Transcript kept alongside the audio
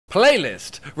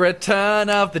Playlist. Return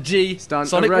of the G. Stunt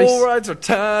Sonic race. Wall Rides.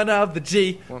 Return of the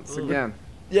G. Once again.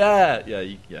 Yeah.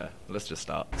 Let's just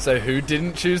start. So who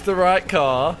didn't choose the right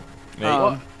car? Me.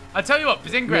 I tell you what,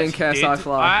 Bazingress Me and KSI did.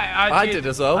 Fly. I did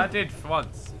as well. I did for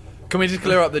once. Can we just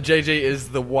clear up that JJ is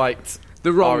the white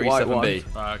The wrong white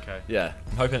RE7B? one. Oh, okay. Yeah.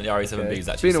 I'm hoping the RE7B is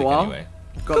actually It's been a sick while. anyway.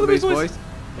 Got the Beast Boys.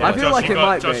 I feel like it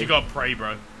might Josh, be. you got to pray,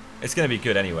 bro. It's going to be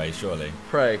good anyway, surely.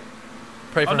 Pray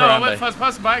for Oh no, I Harambe. went first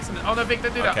person by accident. Oh no, Vic,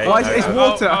 don't do that. Okay. Why is it? It's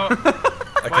water.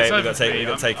 Okay, we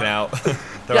got taken out.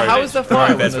 Yeah, how is there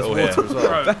fire when there's water as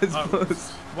well? Bro,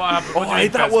 what happened? What do you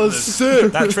mean that best was for this?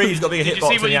 sick! That tree's got to be a Did you hitbox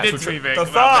see in what the you actual did to me, tree. Vic? The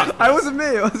about fuck? It wasn't me.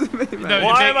 It wasn't me, man. No,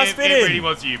 Why Vic, am I it spinning? really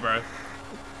was you, bro.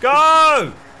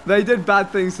 Go! They did bad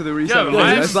things to the reset. Yo,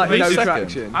 I There's like have no played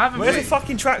traction. I haven't Where's the played.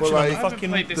 fucking traction Well, on I the haven't fucking...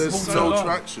 played this There's all so no long.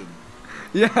 traction.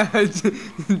 Yeah,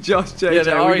 Josh, JJ, Yeah,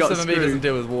 the we got RE7B screwed. doesn't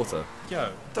deal with water.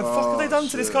 Yo. The fuck have they done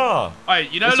to this shit. car?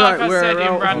 Alright, you know, It's like right, I said we're in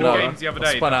out random of games the other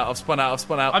I've day.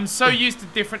 spun out. I'm so used to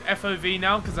different FOV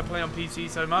now because I play on PC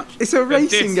so much. It's a But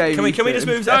racing this- game. Can we just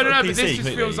move No, that no, to but PC this just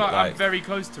completely? feels like I'm very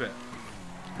close to it.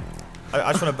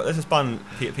 I just want to... Let's just bun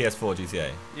PS4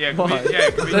 GTA. Yeah, Why?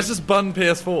 can we Let's just bun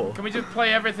PS4. can we just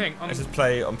play everything on... Let's just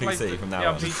play on PC play- from now yeah,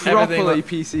 on. PC. Properly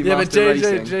PC Yeah, but master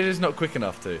racing. JJ's not quick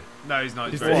enough to. No, he's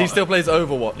not. He still plays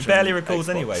Overwatch. He barely and recalls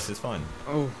Xbox. anyway, so it's fine.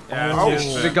 Oh, Yeah, Oh,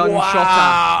 yeah. the gun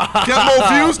shot at. Get more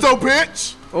views though,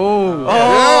 bitch! Oh,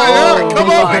 Yeah, come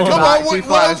on, come on. He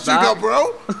What else fires you got, back.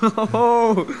 bro?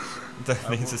 oh. Don't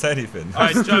need to say anything.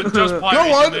 Alright, Josh Go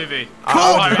pirated on. your movie.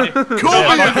 Call Pirated- Call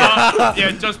me.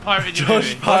 Yeah, Josh pirated your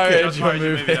movie. Pirated your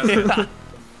movie.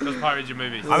 Josh pirated your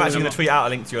movie. I'm actually going to tweet out a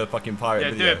link to your fucking pirate Yeah,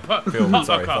 do video. it. Put Film,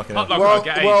 sorry, Potlucker. fucking hell. Potlucker,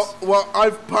 get AIDS. Well,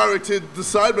 I've pirated the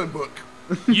Sidemen book.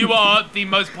 You are the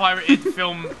most pirated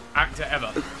film actor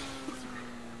ever.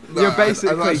 Nah, You're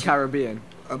basically I'm actually- Caribbean.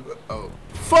 Oh.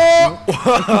 Fuck!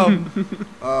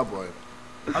 Oh, boy.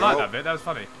 I like that bit. That was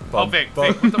funny. Bum, Oh, Vic.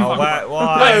 bum. Vic, what the Oh, fuck?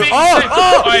 why? Vic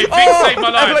saved my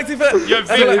life. Epilepsy fit! Yo, Vic,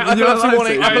 Epilepsy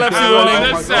warning! Epilepsy I warning! wanna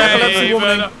Epilepsy save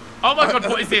warning! an- Oh my god,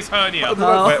 what is this hernia? When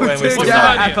we're To still get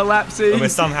going. epilepsy. And we're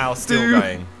somehow still Dude.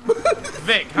 going.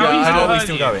 Vic, how Yeah, are you How still are we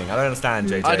still hernia? going? I don't understand,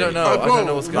 JJ. I don't know. I don't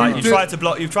know what's going Like, on. you tried to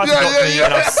block. You've tried to Yeah, block yeah, me, yeah.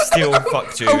 and I've still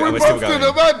fucked you, And and we we're still both did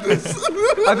going. a madness.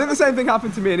 I think the same thing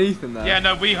happened to me and Ethan there. Yeah,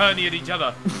 no, we herniated each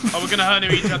other. Oh, we're gonna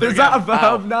hernia each other Is that a again.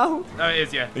 verb now? No, it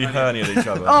is, yeah. We herniated each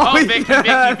other. Oh, Oh, Vicky,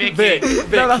 yeah. Vicky. Vic, No, Vic,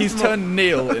 that's he's more- turned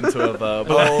Neil into a verb.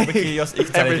 Oh, Vicky, you can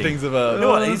tell Everything's a verb. You know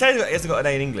what? He hasn't got an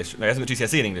A in English. No, he hasn't got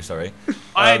GCSE in English. Sorry.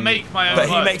 I make my own But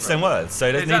he words, makes bro. them words, so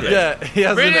he doesn't need Exactly. it. Yeah, he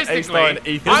has an A star Realistically,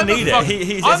 in Ethan. doesn't I'm need a it.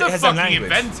 He I'm a has his own fucking language.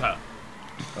 inventor.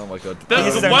 Oh my god. The, He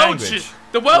has his the own world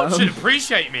language. should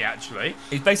appreciate me, actually.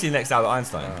 He's basically the next Albert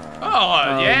Einstein.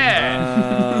 Oh,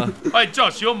 yeah. Uh, Hey,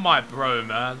 Josh, you're my bro,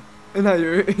 man. No,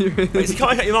 you're Wait, you can't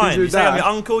make up your mind. your You say I'm dad. your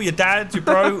uncle, your dad, your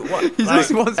bro. What? He Like,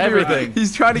 just wants to everything.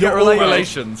 He's trying to you're get all related.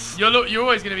 relations. You're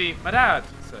always going to be my dad.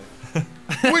 So.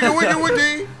 Wiggy, wiggy,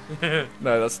 wiggy.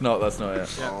 No, that's not it.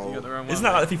 Yeah, you got the wrong one. Isn't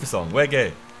that like the FIFA song? We're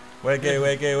gay. We're gay,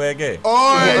 we're gay, we're gay.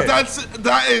 Oh, Yeah.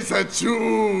 that is a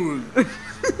tune.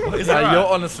 What is Yeah, that? you're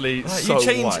honestly Like, you so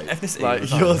changed white. ethnicity Like all the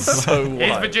time. you're so His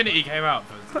white. virginity came out.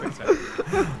 For a quick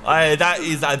second. Aye, that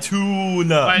is a tune.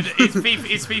 But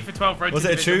it's FIFA 12 rotated Was it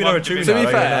a division tune one or a tune? division. To No,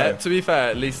 be I fair, don't know. to be fair,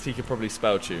 at least he could probably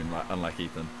spell tune, like, unlike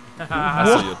Ethan.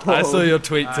 I Whoa. saw your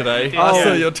tweet today. did, I yeah.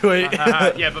 saw your tweet.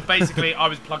 Yeah, but basically, I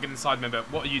was plugging in SIDEMEN. But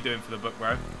what are you doing for the book,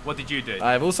 bro? What did you do?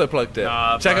 I've also plugged it.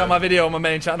 Nah, Check bro. out my video on my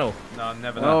main channel. No,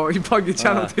 never. Oh, you plugged your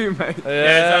channel too, mate.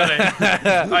 Yeah,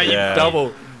 exactly. Hey, Yeah. Double.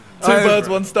 Two Oh, birds,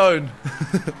 bro. one stone.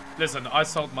 Listen, I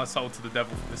sold my soul to the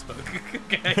devil for this book.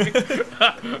 Okay.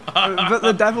 But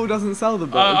the devil doesn't sell the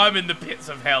book. I'm in the pits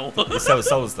of hell. You sell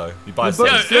souls though. You buy The book-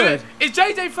 souls. Yo, good. is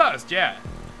JJ first? Yeah.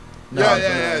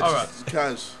 Yeah. Alright. Just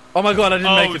cash. Oh my god, I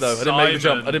didn't Oh, make it though. I didn't make the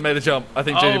jump. Simon. I didn't make the jump. I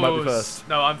think JJ might be first.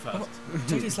 No, I'm first.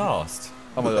 JJ's last.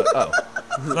 Oh my god. Oh.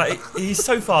 Like he's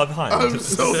so far behind. I'm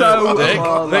so So Dick,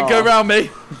 far Dick, go last. round me.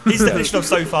 He's the definition of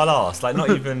so far last. Like not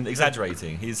even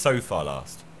exaggerating. He's so far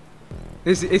last.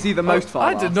 Is he the most far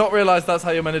I did not realise that's how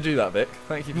you're meant to do that, Vic.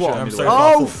 Thank you for What? showing me the So way.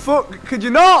 far Oh, fuck. Could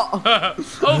you not? Oh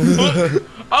fuck!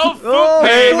 Oh fuck! Oh, me.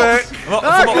 Hey, fuck. Vic. What-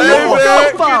 Ah, what- can you what-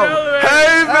 fuck Get out off? of the way.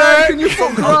 Hey, Hey, Vic. can you fuck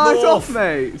Fuck right off. off,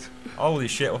 mate? Holy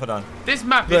shit! What have I done? This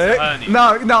map Vic? is hernia.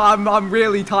 No, I'm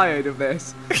really tired of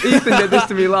this. Ethan did this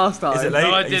to me last time. Is it late? No,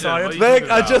 I Are you didn't. tired? What are you Vic,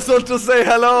 talking I about? just want to say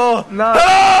hello. No.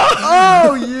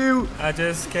 Oh, you. I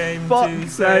just came to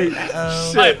Fuck's say. sake.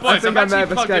 Oh. Hey, I boys, think I've I may actually have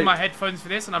plugged in escaped. my headphones for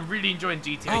this, and I'm really enjoying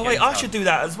GTA. Oh wait, games I now. should do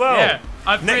that as well. Yeah,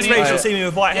 I've Next really. race, you'll see me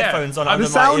with white Yeah. headphones on. The under The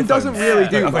my sound earphones. doesn't really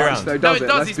do Other way much, around. though, No, does it it?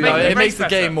 does, Let's it's be making No, the honest. it race makes the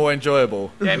better. game more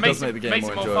enjoyable. Yeah, it It makes- does make the game makes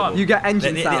more it more enjoyable. fun. You get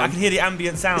engine I sound. can hear the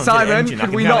ambient sound. Simon, of the engine. I could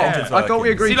can we hear the not? engines I thought we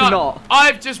working. agreed See, to like, not. not.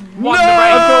 I've just won No! the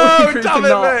race. thought we Damn could it,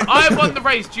 not. Vic. I won the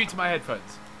race due to my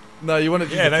headphones. No, you wanted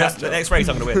to Yeah, do that's catch the up. next race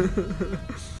I'm going to win.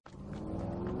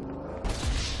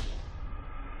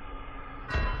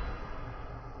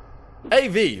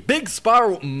 AV, big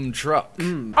spiral truck.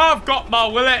 I've got my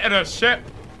willet in a ship.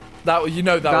 That you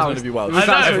know that was going to be Welsh. was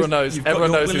that Everyone knows. You've got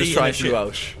Everyone your knows he was willy trying in a to be ship.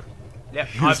 Welsh. Yep,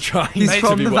 He was trying He's to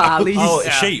from be the Welsh. valleys. Oh, a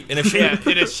Yeah. sheep. In a sheep.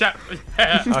 Yeah, in a ship.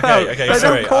 Yeah. Okay, They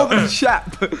sorry. don't call them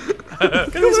Shep.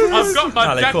 I've got my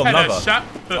No, they deck call in him a lover. ship.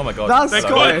 Oh my god. That's They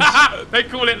call it. Scottish. They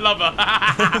call it lover.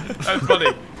 That's funny.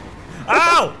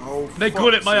 Ow! Oh, They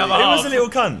call it my fuck's other It was a half. little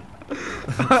cunt.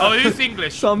 Oh, who's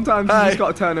English? Sometimes you Hey. just got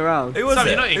to turn around. Who was Sam,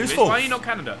 it? you're not Who's English. fourth? Why are you not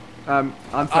Canada? I'm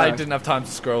I third. didn't have time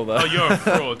to scroll there. Oh, you're a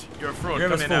fraud. You're a fraud. You're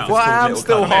Come a in now. fraud. Well, I am Little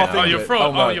still cunt. half Oh, English. you're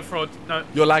fraud. no. Oh, you're fraud. No.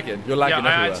 You're lagging. You're lagging Yeah,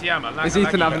 I everywhere. actually am. I'm Is lagging.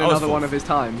 Ethan having I was another one fourth. of his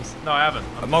times? No, I haven't.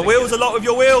 I'm My thinking wheels, a lot of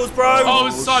your wheels, bro. Oh,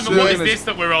 Simon, shit. what is this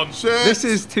that we're on? Shit. This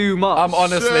is too much. I'm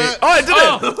honestly. Shit. Oh, I did it!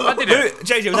 Oh, I did Who, it.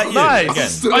 JJ, was that you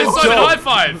Nice. again? Oh, Simon, high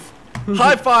five.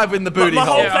 High five in the booty My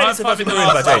whole hole. Yeah, playlist high has been five ruined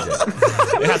by in the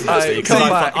JJ. It hasn't Hey, actually. come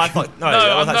back. I thought, no, No,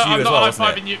 that I'm was actually you as not well, high wasn't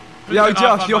fiving it? you. Yo, High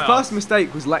Josh, five your my first arse.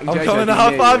 mistake was letting I'm JJ coming to be high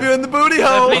near five you. you in the booty Please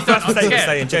hole. don't First mistake was forget.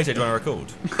 saying, JJ, do you want to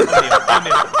record?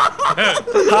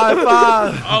 High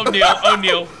five.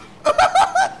 O'Neal.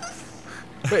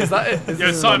 Wait, is that it? Is Yo,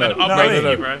 this- Simon, no, I'm no, rating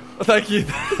no. you, bro. Thank you.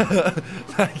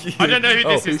 Thank you. I don't know who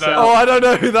this is, peace though. out. Oh, I don't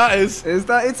know who that is. Is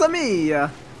that? It's a me,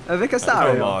 Vicar Oh,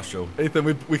 Sario. Marshall. Ethan,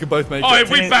 we can both make Oh, it.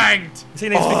 we banged. Is he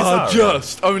named Oh,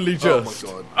 just. Only Oh just.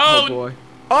 my god. Oh Oh, boy.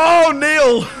 Oh,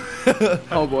 Neil.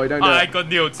 Oh boy, don't do I it. got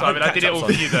nailed, Simon. I did it all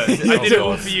for you, though. I Oh, did it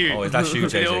all God. for you. Oh, that's you, I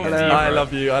did it all JJ. for again. you, I bro.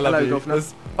 love you. I love Hello, you. Governor.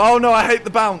 There's- Oh no, I hate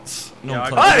the bounce. No, Yeah,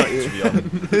 I'm I trying got to you. be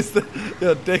on. It's the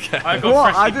you're a dickhead. I got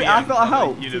What? freshly I BM thought I from the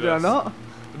helped. Did I universe. not?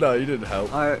 No, you didn't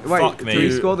help. Wait, Fuck did me.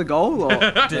 we score the goal? Or?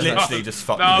 Literally just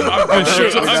fuck No, me. I'm good,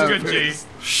 shit. G. I'm good, G.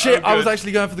 Shit, I'm I was good.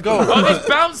 actually going for the goal. Oh, this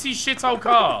bouncy shithole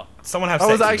car. Someone have I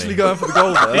sex was with actually me. going for the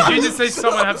goal there. Did you just say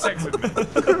someone have sex with me?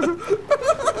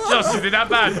 Josh, is it that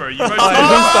bad, bro? You wrote Hey,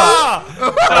 who's that?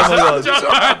 Oh my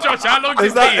god. Josh, how long's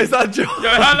Is it that been? is that Josh? Yo,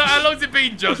 how long's it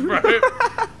been, Josh, bro?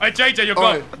 Hey, JJ, you're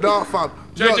gone. Alright, nah, fam.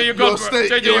 JJ, you're gone, bro. JJ,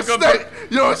 You're you're a gone, bro. snake.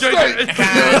 You're a snake.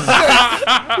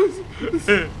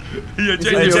 Yeah, Hey,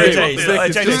 JJ, JJ, you're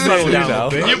gone. Sick JJ, is slow you down now. a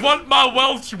bit. You want my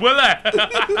Welsh willy?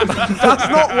 That's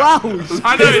not Welsh.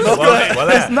 I know it's Well, not. well,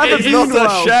 It's never It's been Not a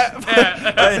Welsh. chef.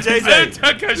 Yeah. JJ,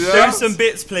 Took a do shot. some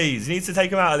bits, please. You need to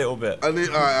take him out a little bit. I need,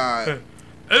 alright.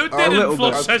 Who little didn't bit.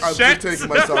 flush a I've shit? just taken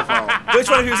myself out. Which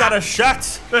one of you's had a shot?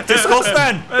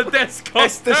 Disgusting. It's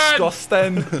Disgusting.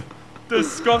 disgusting.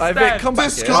 Disgusting. I bet come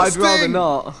back here. I'd rather Disgusting.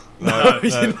 not. No, You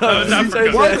know, No, it's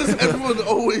Africa. Why does everyone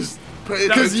always pay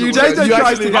Because attention? you when JJ I- tries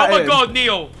actually- to get Oh my in. god,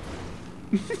 Neil.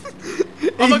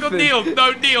 Oh my god, Ethan. Neil.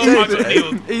 No, Neil. I got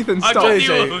Neil. Ethan, I stop. got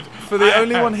JJ, Neil. for the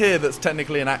only one here that's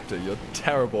technically an actor, you're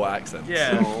terrible at accents.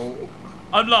 Yeah. No.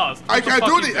 I'm last. I What can do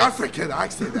fuck the is this? African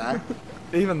accent, eh?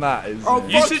 Even that is. Oh,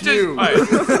 You fuck should you.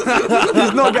 just. Alright.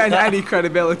 He's not getting any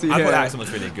credibility I here. thought that accent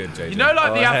was really good, JJ. You know,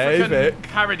 like the Oh, hey, African Vic.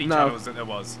 parody No. channels that there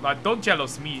was? Like, Don't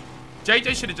Jealous Me.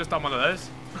 JJ should have just done one of those.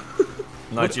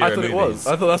 Nigeria I thought it movies. was.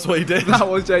 I thought that's what he did. That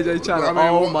was JJ Channel. I mean,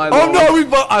 Oh what- my Oh lord.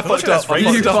 no, I fucked that's up. I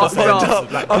racist. fucked up. I fucked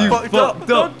fucked up. up. I fucked up.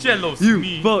 Don't jealous You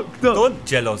me. fucked up. Don't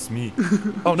jealous me.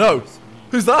 Oh no.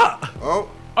 Who's that? Oh,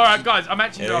 Alright, guys, I'm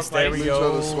actually Yeah, last there place. we I'm go.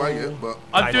 trying to swang it, but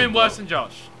I'm doing worse than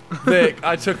Josh. Vic,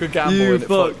 I took a gamble You and it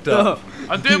fucked up.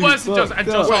 I'm doing You worse than Josh, and fucked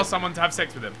Josh up. asked someone to have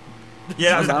sex with him.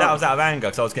 Yeah, that was out of anger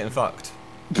because I was getting fucked.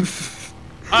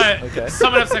 Alright, Okay.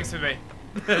 someone have sex with me.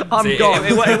 I'm See, gone.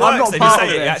 It works. I'm not If you part say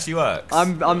of it, it this. actually works.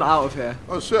 I'm out of here.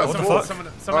 oh shit, What the I'm fuck? Someone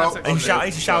have sex I with me.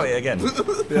 need to shout it again.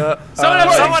 Yeah. Someone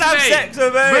have Someone have with me. sex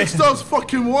with me. Rickstars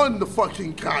fucking won the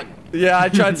fucking can. Yeah, I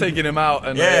tried taking him out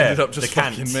and Yeah, it ended up just the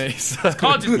cant. fucking me. So.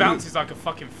 Car just bounces like a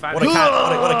fucking fan. What a cat.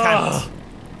 What a cant.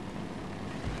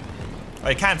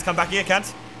 Hey, Cant, come back here,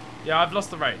 Cant. Yeah, I've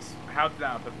lost the race. How did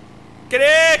that happen? Get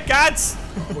here, Cant.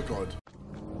 Oh my god.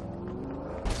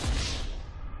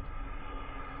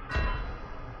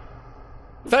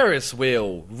 Ferris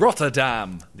wheel,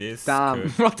 Rotterdam. This Damn,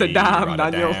 could Rotterdam, be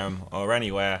Daniel. Rotterdam or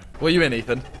anywhere. Were you in,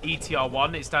 Ethan?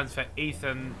 ETR1, it stands for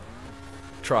Ethan.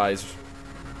 Tries.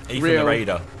 Ethan Real. the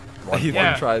Raider. Ethan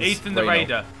Yeah, tries. Ethan the Reno.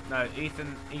 Raider. No,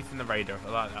 Ethan the Raider.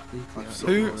 I like that. I'm so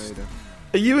Who- lost.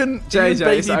 Are you in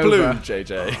JJ, it's Baby Blue, over.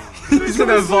 JJ? He's in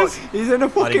a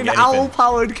fucking get anything.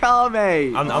 owl-powered car,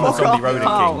 mate. I'm the Fuck zombie off, roading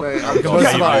pal. king. Mate, I'm I'm God,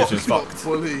 Yes, Baby mate. Blue's just fucked.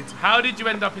 bullied. How did you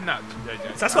end up in that,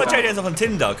 JJ? That's why JJ ends up on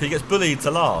Tinder, because he gets bullied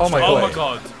to last. Oh my Oh god. my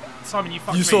god. Simon, you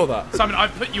fucked You me. saw that? Simon, I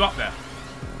put you up there.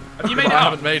 Have you made it I up?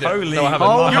 haven't made it. Holy No, I haven't.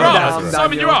 Oh, You're calm up. down,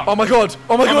 Simon, you're Daniel. up. Oh my god!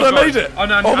 Oh my Oh god! my I God. made it! Oh,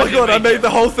 no, Oh my I god! I didn't make made the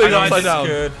whole thing I know, upside this down.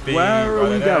 Could be Where are we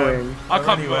right there. going? I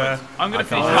can't be Anywhere. bothered. I'm going to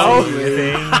finish. How?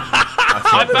 Anything.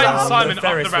 I banged Simon up the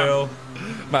Ferris ramp. wheel.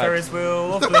 Mad. Ferris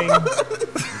wheel. Bling.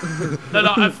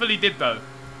 No, I fully did though.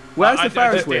 Where's I the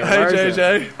Ferris did. wheel? Hey Where is it?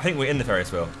 JJ. I think we're in the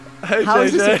Ferris wheel. Hey How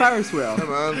is this a JJ. Ferris wheel? Hey,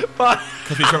 man. Bye.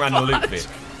 Because we come around the loop bit.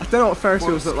 I don't know what Ferris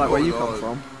wheels What's look like where you going come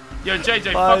on? from. Yo,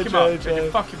 JJ, Bye, fuck him up. JJ.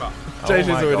 JJ, fuck him up. JJ's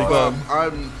my already God. gone.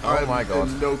 I'm my God.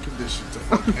 in no condition to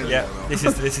fuck anyone Yeah, up. this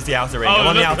is the outer ring. Oh, I'm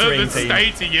on the look outer at ring the team.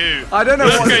 state of you. I don't know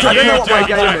Look what, at I don't know you, what my JJ.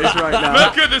 game is right now.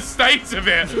 Look at the state of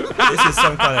it. This is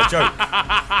some kind of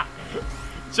joke.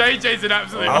 JJ's an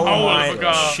absolute Oh hole of a my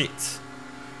car. shit.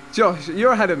 Josh,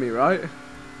 you're ahead of me, right?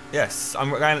 Yes, I'm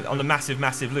going on the massive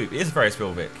loop. It is a Ferris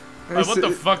wheel, Vic. Like, what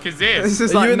the fuck is This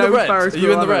this? is Are you like in the no red? Ferris Are you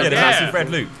wheel in the I've red? Yeah, ever the Yeah. massive red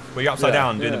loop where you're upside Yeah,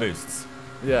 down doing yeah. the boosts.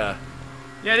 Yeah.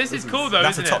 Yeah, this is cool though,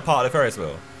 That's the isn't top it? part of the Ferris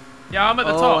wheel. Yeah, I'm at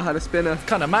the Oh, I top. had a spinner.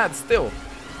 Kind of mad still.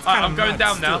 Alright, I'm going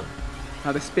down now.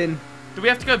 Had a spin. Do we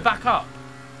have to go back up?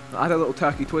 I had a little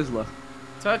turkey twizzler.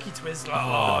 Turkey Twizzler.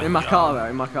 Oh, In my car, though,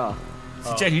 in my car.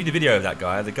 So, Jay, you need a video of that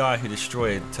guy, the guy who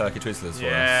destroyed Turkey Twizzlers for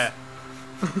Yeah.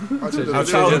 us. I Our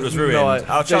childhood was ruined.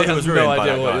 Our childhood was ruined no by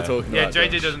idea that what guy. you're talking Yeah, about.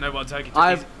 JJ Josh. doesn't know what turkey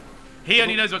I've- is. He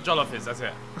only knows what jollof is, that's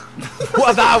it.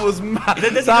 What? That was mad. He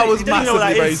doesn't That know- was he doesn't know what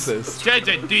massively that is. racist.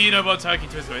 JJ, do you know what turkey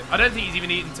twizzler is? I don't think he's even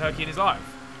eaten turkey in his life.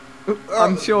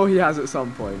 I'm sure he has at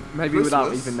some point. Maybe without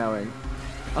Christmas? even knowing.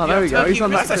 Oh, Yeah, there we go. turkey He's on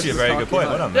that That's actually a very good point.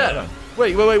 Well done, well Yeah. done.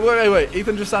 Wait.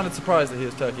 Ethan just sounded surprised that he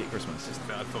has turkey at Christmas.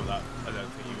 I thought that. I don't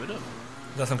think he would have.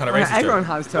 Is that some kind of Yeah, racist everyone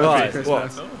joke? has turkey Why? at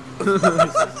Christmas.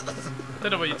 I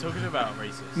don't know what you're talking about,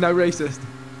 racist. No racist.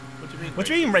 What do you mean? What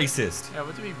do you mean racist? Yeah,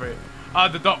 what do you mean, racist? Ah,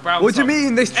 the Doc Brown What do you song.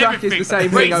 mean this track is the same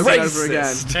thing over and over again?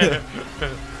 Racist.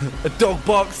 A dog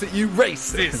barks at you,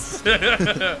 racist.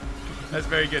 This. That's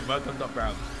very good. Well done, Doc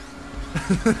Brown.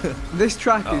 This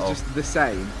track is just the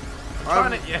same.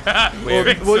 Trying to, yeah. We're-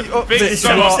 Vic's, well, Vic's this so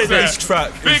track- This upset.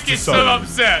 track Vic is so song.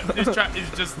 upset. This track is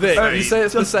just the Vic, same. you say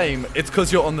it's the same. It's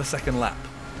because you're on the second lap.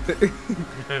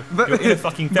 But, You're in a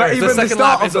fucking but Ferris even The wheel. the second start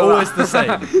lap of is the always lap, the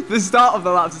same. the start of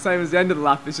the lap's the same as the end of the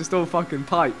lap. It's just all fucking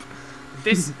pipe.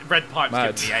 This red pipe's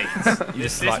Mad. giving me 8. You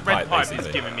This just like red pipe, pipe is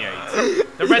basically. giving me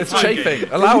 8. The red It's pipe. chafing.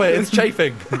 Allow it. It's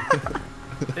chafing.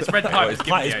 This red Oh, pipe his is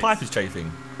giving me 8. pipe is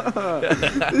chafing.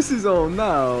 This is all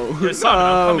no. Yo, Simon,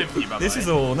 I'm No. coming for you, by the This way. is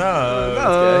all no.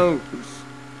 No.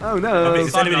 Oh no. Send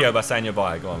a Simon, video by saying you're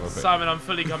bi. Go on, real quick. Simon, I'm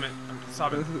fully coming.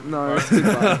 Simon, No, it's too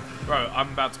bad. bro, I'm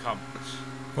about to come.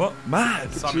 What?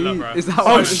 Mad. Simon, look, bro. Is that Oh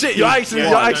why- shit! You're actually. Yeah,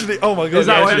 You're no. actually. Oh my god. Is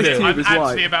that you're why actually this here. tube I'm is actually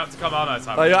white? about to come, aren't I,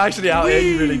 Simon? Oh, you're actually out here.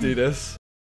 You really do this.